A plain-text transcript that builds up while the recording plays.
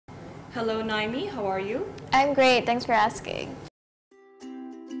Hello, Naimi. How are you? I'm great, thanks for asking.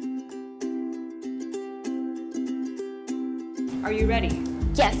 Are you ready?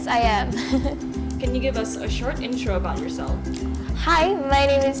 Yes, I am. Can you give us a short intro about yourself? Hi, my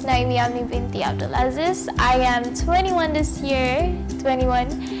name is Naimi Ami Binti Abdulaziz. I am 21 this year,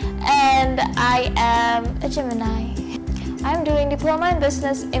 21, and I am a Gemini. I'm doing Diploma in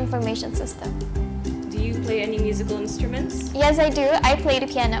Business Information System. Do you play any musical instruments? Yes, I do. I play the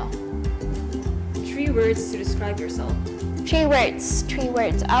piano. 3 words to describe yourself. 3 words. 3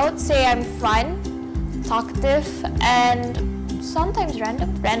 words. I would say I'm fun, talkative, and sometimes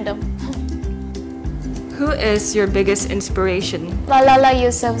random. Who is your biggest inspiration? Malala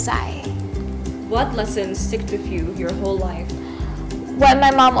Yousafzai. What lessons stick with you your whole life? What my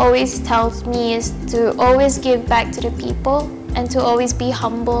mom always tells me is to always give back to the people and to always be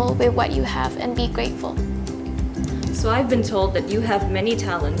humble with what you have and be grateful. So I've been told that you have many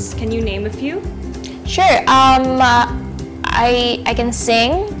talents. Can you name a few? Sure. I can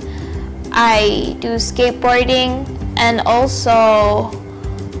sing, I do skateboarding, and also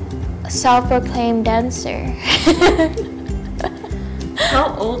self-proclaimed dancer.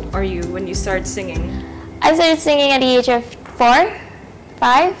 How old are you when you start singing? I started singing at the age of 4,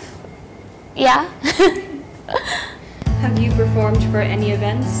 5. Yeah. Have you performed for any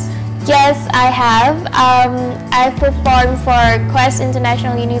events? Yes, I have. I've performed for Quest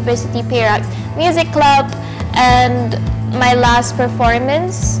International University Perox Music Club, and my last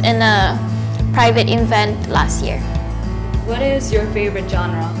performance in a private event last year. What is your favorite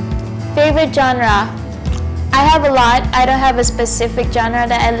genre? Favorite genre? I have a lot. I don't have a specific genre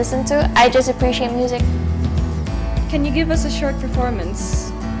that I listen to. I just appreciate music. Can you give us a short performance?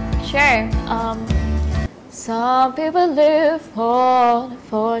 Sure. Some people live for the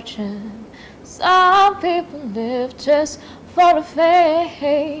fortune. Some people live just for the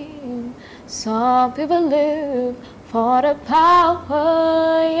fame. Some people live for the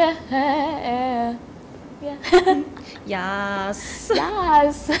power. Yeah. Yeah. Yes.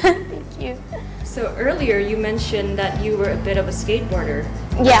 Yes. Thank you. So earlier you mentioned that you were a bit of a skateboarder.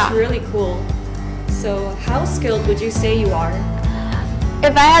 Yeah. That's really cool. So how skilled would you say you are?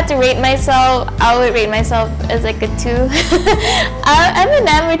 If I had to rate myself, I would rate myself as like a 2. I'm an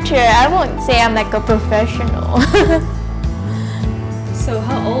amateur. I won't say I'm like a professional. So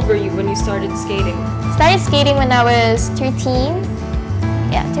how old were you when you started skating? Started skating when I was 13.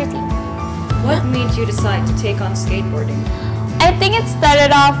 Yeah, 13. What made you decide to take on skateboarding? I think it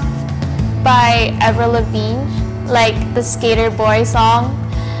started off by Avril Lavigne, like the Skater Boy song.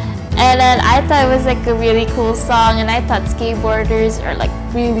 And then I thought it was like a really cool song, and I thought skateboarders are like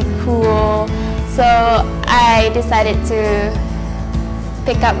really cool. So I decided to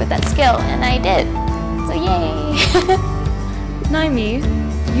pick up with that skill, and I did. So yay! Naimi,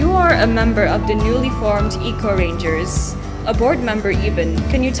 you are a member of the newly formed Eco Rangers, a board member even.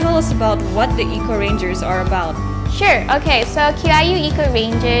 Can you tell us about what the Eco Rangers are about? Sure. Okay. So QIU Eco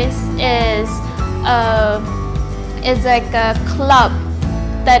Rangers is like a club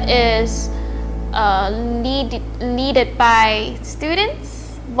that is led by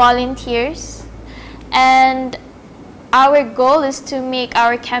students, volunteers, and our goal is to make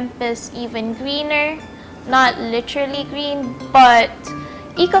our campus even greener, not literally green, but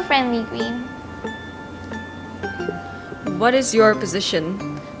eco-friendly green. What is your position?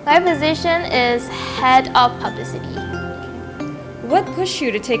 My position is head of publicity. What pushed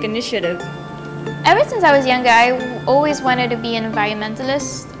you to take initiative? Ever since I was younger, I always wanted to be an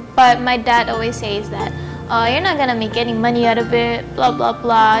environmentalist, but my dad always says that you're not gonna make any money out of it, blah blah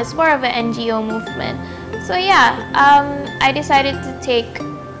blah. It's more of an NGO movement. So yeah, I decided to take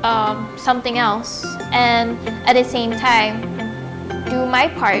something else, and at the same time, do my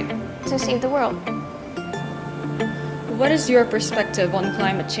part to save the world. What is your perspective on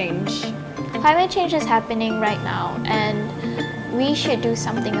climate change? Climate change is happening right now, and we should do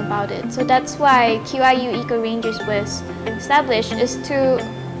something about it. So that's why QIU Eco Rangers was established, is to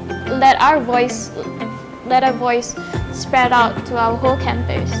let our voice spread out to our whole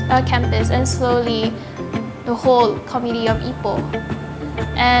campus, and slowly the whole community of Ipoh.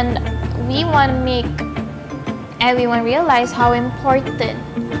 And we want to make everyone realize how important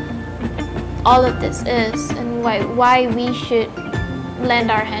all of this is, and why we should lend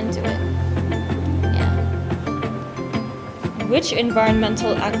our hand to it. Which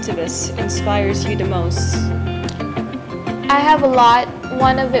environmental activist inspires you the most? I have a lot.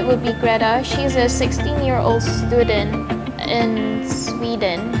 One of it would be Greta. She's a 16-year-old student in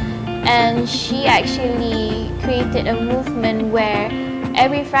Sweden, and she actually created a movement where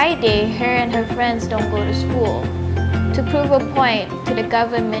every Friday her and her friends don't go to school. to prove a point to the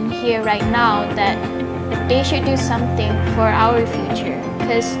government here right now that they should do something for our future,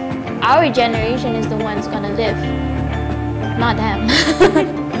 because our generation is the ones gonna live, not them.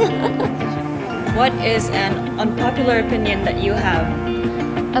 What is an unpopular opinion that you have?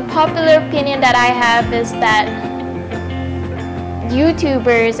 A popular opinion that I have is that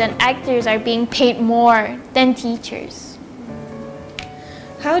YouTubers and actors are being paid more than teachers.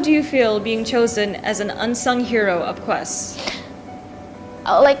 How do you feel being chosen as an unsung hero of Quest?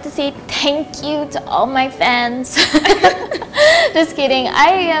 I would like to say thank you to all my fans. Just kidding.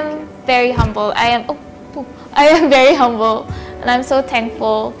 I am very humble. I am very humble, and I'm so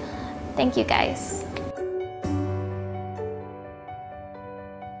thankful. Thank you guys.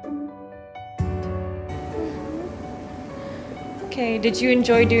 Okay, did you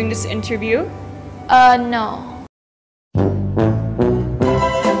enjoy doing this interview? No.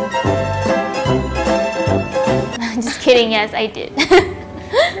 Just kidding, yes, I did.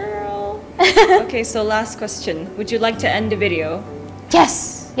 Girl. Okay, so last question. Would you like to end the video?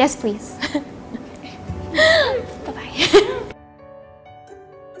 Yes, yes please. Bye-bye.